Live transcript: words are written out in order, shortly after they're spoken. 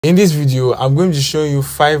In this video, I'm going to show you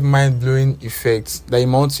 5 mind-blowing effects that you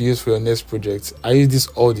might want to use for your next project. I use this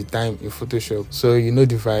all the time in Photoshop, so you know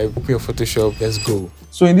the vibe. Open your Photoshop, let's go.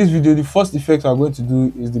 So in this video, the first effect I'm going to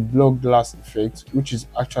do is the block glass effect, which is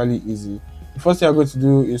actually easy. The first thing I'm going to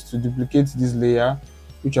do is to duplicate this layer,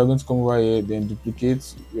 which I'm going to come over here, then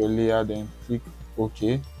duplicate your layer, then click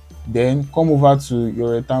OK. Then come over to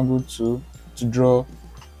your rectangle tool to draw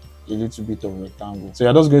a little bit of rectangle. So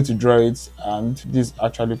you're just going to draw it, and this is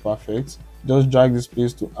actually perfect. Just drag this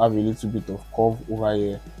place to have a little bit of curve over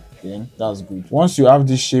here, then that's good. Once you have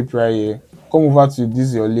this shape right here, come over to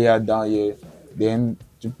this your layer down here, then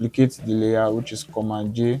duplicate the layer, which is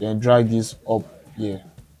Command J, then drag this up here,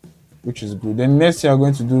 which is good. Then next thing you're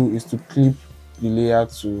going to do is to clip the layer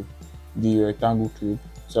to the rectangle clip.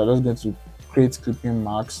 So I'm just going to create clipping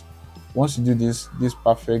marks. Once you do this is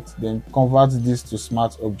perfect. Then convert this to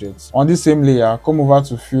smart objects. On this same layer, come over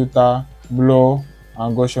to filter, blur,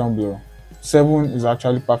 and Gaussian blur. 7 is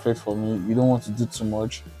actually perfect for me. You don't want to do too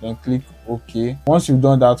much. Then click OK. Once you've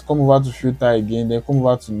done that, come over to filter again, then come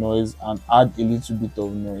over to noise and add a little bit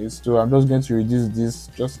of noise. So I'm just going to reduce this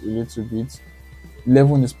just a little bit.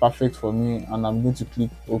 11 is perfect for me, and I'm going to click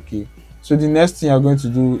OK. So the next thing you're going to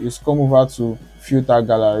do is come over to filter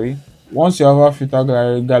gallery. Once you have a filter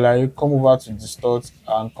gallery, come over to distort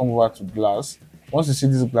and come over to glass. Once you see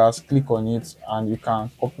this glass, click on it, and you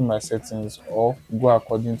can copy my settings or go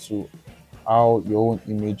according to how your own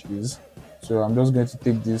image is. So I'm just going to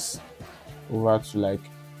take this over to like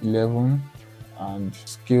 11 and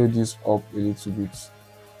scale this up a little bit,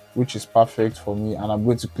 which is perfect for me, and I'm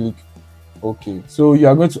going to click OK. So you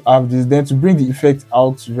are going to have this. Then to bring the effect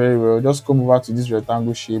out very well, just come over to this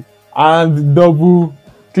rectangle shape and double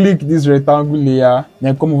click this rectangle layer,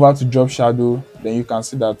 then come over to drop shadow. Then you can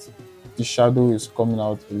see that the shadow is coming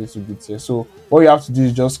out a little bit here. So what you have to do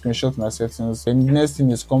is just screenshot my settings. Then the next thing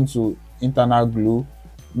is come to internal glue.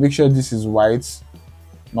 Make sure this is white,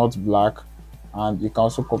 not black, and you can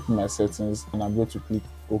also copy my settings, and I'm going to click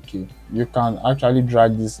OK. You can actually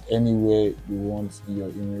drag this anywhere you want in your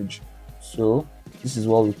image. So this is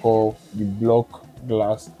what we call the block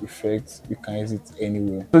glass effect. You can use it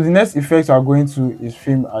anywhere. So the next effect we are going to is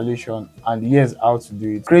film halation, and here's how to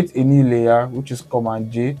do it. Create a new layer, which is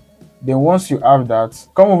Command J. Then once you have that,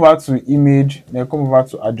 come over to image, then come over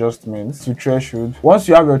to adjustments, to threshold. Once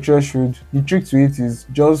you have your threshold, the trick to it is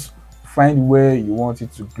just find where you want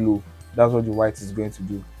it to glow. That's what the white is going to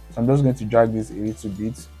do. So I'm just going to drag this a little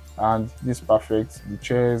bit, and this is perfect. The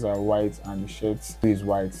chairs are white and the shirt is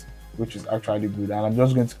white, which is actually good. And I'm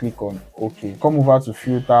just going to click on OK. Come over to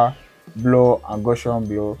filter, blur, and Gaussian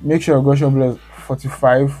blur. Make sure your Gaussian blur is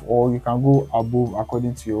 45, or you can go above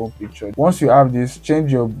according to your own picture. Once you have this,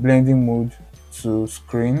 change your blending mode to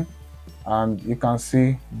screen, and you can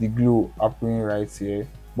see the glow happening right here.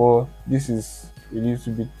 But this is a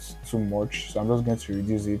little bit too much, so I'm just going to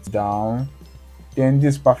reduce it down. Then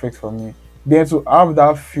this is perfect for me. Then to have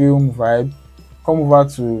that film vibe, come over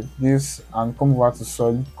to this and come over to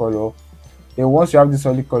solid color. Then once you have the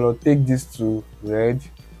solid color, take this to red.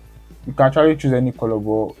 You can actually choose any color,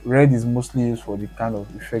 but red is mostly used for the kind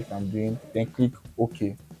of effect I'm doing. Then click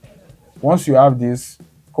OK. Once you have this,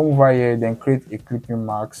 come over here, then create a clipping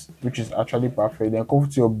marks, which is actually perfect. Then come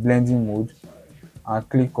to your blending mode and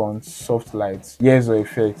click on soft light. Here's your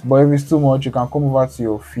effect. But if it's too much, you can come over to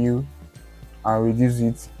your fill and reduce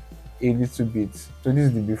it a little bit. So this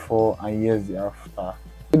is the before, and here's the after.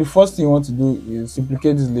 So the first thing you want to do is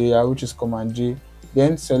duplicate this layer, which is Command J,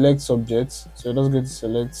 then select subject. So you're just going to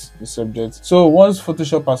select the subject. So once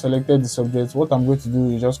Photoshop has selected the subject, what I'm going to do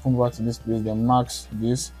is just come over to this place, then max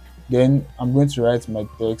this. Then I'm going to write my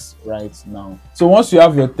text right now. So once you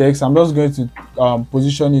have your text, I'm just going to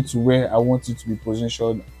position it to where I want it to be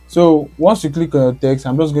positioned. So once you click on your text,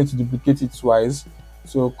 I'm just going to duplicate it twice.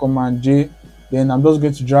 So Command J. Then I'm just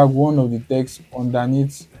going to drag one of the text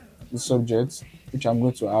underneath the subject, which I'm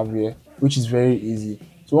going to have here, which is very easy.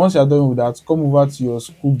 So once you're done with that, come over to your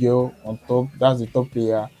schoolgirl on top. That's the top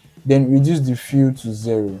layer. Then reduce the fill to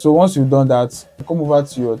 0. So once you've done that, come over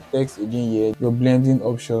to your text again here, your blending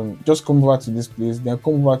option. Just come over to this place, then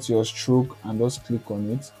come over to your stroke and just click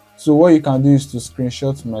on it. So what you can do is to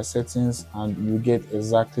screenshot my settings, and you get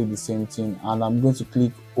exactly the same thing. And I'm going to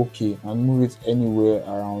click OK and move it anywhere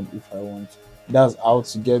around if I want. That's how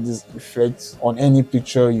to get this effect on any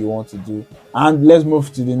picture you want to do. And let's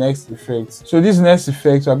move to the next effect. So this next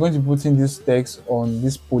effect, we're going to put in this text on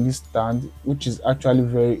this police stand, which is actually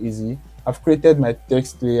very easy. I've created my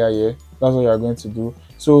text layer here. That's what you're going to do.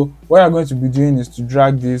 So what you're going to be doing is to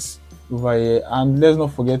drag this over here, and let's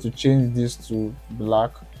not forget to change this to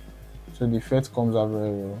black so the effect comes out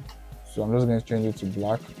very well. So I'm just going to change it to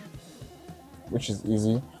black, which is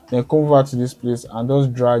easy. Then come over to this place and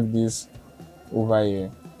just drag this over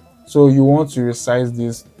here. So you want to resize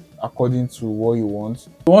this according to what you want.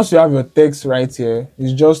 Once you have your text right here,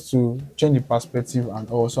 it's just to change the perspective and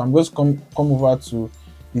all. So I'm just come over to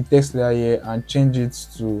the text layer here and change it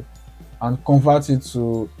to and convert it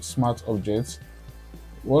to smart objects.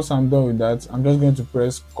 Once I'm done with that, I'm just going to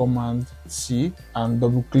press Command C and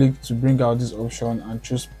double click to bring out this option and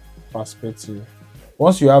choose perspective.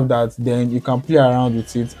 Once you have that, then you can play around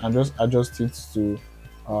with it and just adjust it to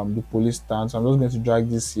the police stance. I'm just going to drag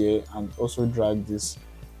this here and also drag this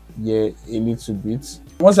here a little bit.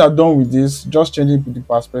 Once you're done with this, just changing the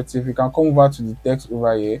perspective, you can come over to the text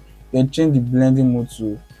over here, then change the blending mode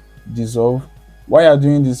to dissolve. Why you're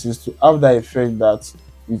doing this is to have that effect that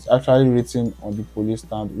it's actually written on the police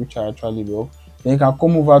stand, which I actually love. Then you can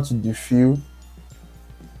come over to the fill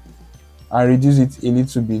and reduce it a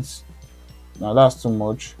little bit. Now that's too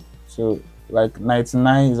much, so like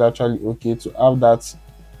 99 is actually okay to have that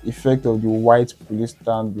effect of the white police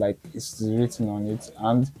stand like it's written on it.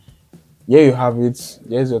 And here you have it.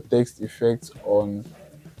 There's your text effect on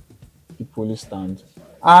the police stand.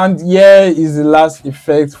 And here is the last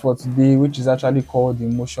effect for today, which is actually called the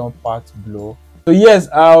motion path blur. So here's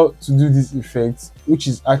how to do this effect, which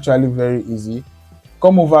is actually very easy.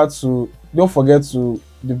 Come over to, don't forget to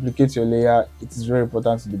duplicate your layer. It is very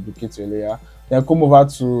important to duplicate your layer. Then come over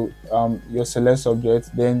to your select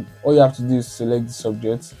subject. Then all you have to do is select the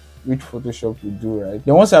subject, which Photoshop will do, right?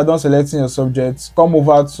 Then once you are done selecting your subject, come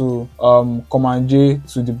over to Command J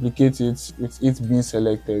to duplicate it with it being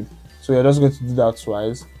selected. So you're just going to do that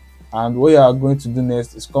twice. And what you are going to do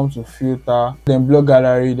next is come to filter, then blur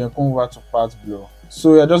gallery, then come over to path blur.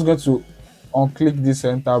 So you're just going to unclick this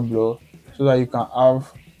center blur so that you can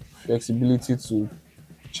have flexibility to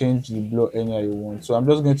change the blur anywhere you want. So I'm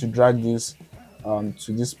just going to drag this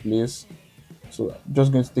to this place. So I'm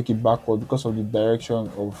just going to take it backward because of the direction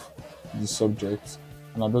of the subject,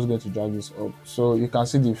 and I'm just going to drag this up. So you can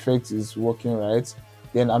see the effect is working right.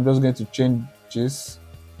 Then I'm just going to change this,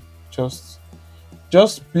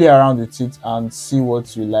 just play around with it and see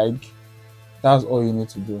what you like. That's all you need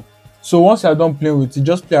to do. So once you're done playing with it,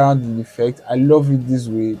 just play around with the effect. I love it this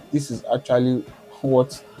way. This is actually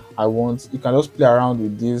what I want. You can just play around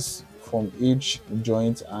with this from each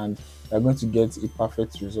joint and you're going to get a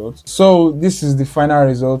perfect result. So this is the final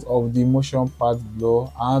result of the motion path blur,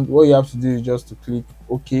 and what you have to do is just to click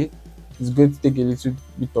OK. It's going to take a little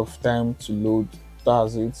bit of time to load.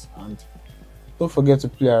 That's it. And don't forget to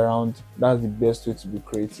play around. That's the best way to be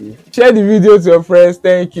creative. Share the video to your friends.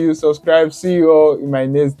 Thank you. Subscribe. See you all in my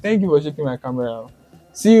next. Thank you for checking my camera out.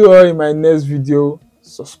 See you all in my next video.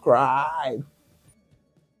 Subscribe.